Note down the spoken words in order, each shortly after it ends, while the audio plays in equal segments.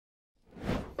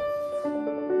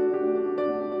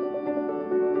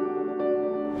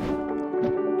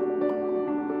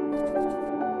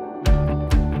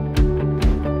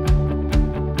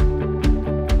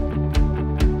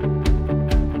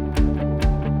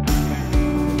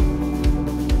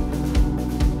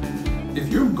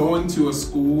going to a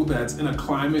school that's in a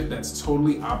climate that's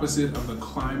totally opposite of the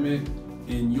climate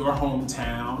in your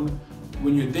hometown,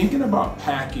 when you're thinking about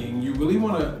packing, you really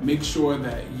want to make sure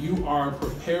that you are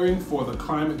preparing for the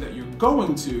climate that you're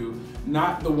going to,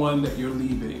 not the one that you're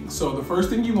leaving. So the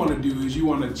first thing you want to do is you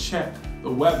want to check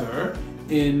the weather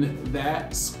in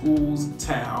that school's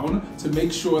town to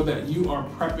make sure that you are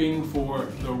prepping for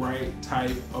the right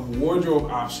type of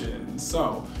wardrobe options.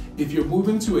 So if you're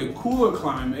moving to a cooler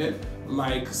climate,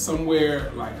 like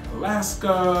somewhere like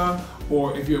Alaska,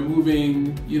 or if you're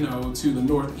moving, to the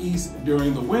Northeast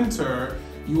during the winter,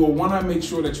 you will want to make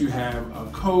sure that you have a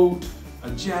coat, a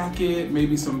jacket,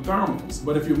 maybe some thermals.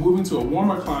 But if you're moving to a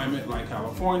warmer climate like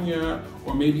California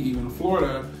or maybe even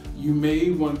Florida, you may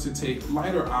want to take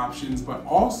lighter options, but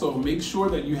also make sure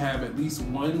that you have at least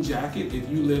one jacket if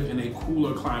you live in a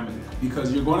cooler climate,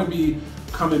 because you're going to be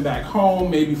coming back home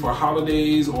maybe for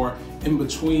holidays or in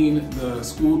between the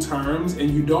school terms,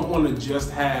 and you don't want to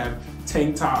just have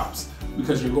tank tops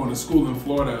because you're going to school in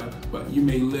Florida, but you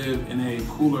may live in a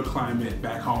cooler climate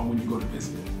back home when you go to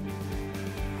visit.